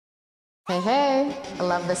Hey, hey, I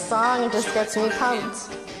love this song, it just gets me pumped.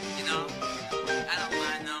 You know, I don't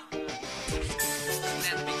mind though.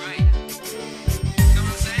 That'd be great. Know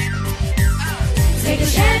what I'm saying? Oh. Take the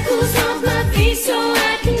shackles off my feet so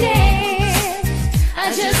I can dance.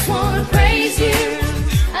 I just wanna praise you.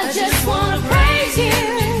 I just wanna praise you.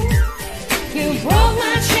 You broke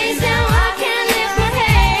my chains, now I can lift my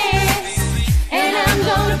hands. And I'm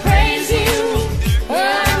gonna praise you.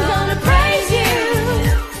 I'm gonna praise you.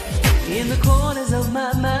 In the corners of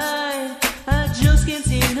my mind, I just can't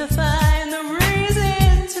seem to find the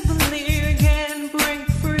reason to believe I can break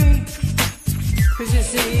free. 'Cause you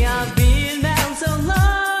see, I've been bound so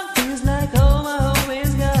long, feels like all my hope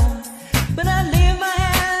is gone. But I lift my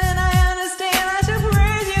hand and I understand I should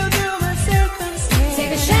praise you through my circumstance.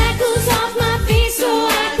 Take the shackles off my feet so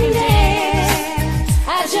I can dance.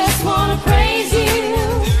 I just wanna praise you.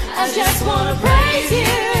 I just wanna praise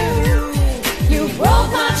you. You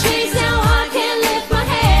broke my chains, now I can lift my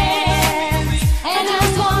hands. And I'm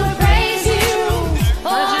gonna praise you.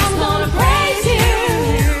 Oh, I'm gonna praise you.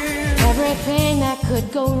 Everything that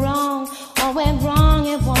could go wrong, all went wrong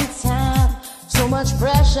at one time. So much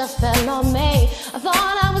pressure fell on me, I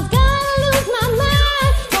thought I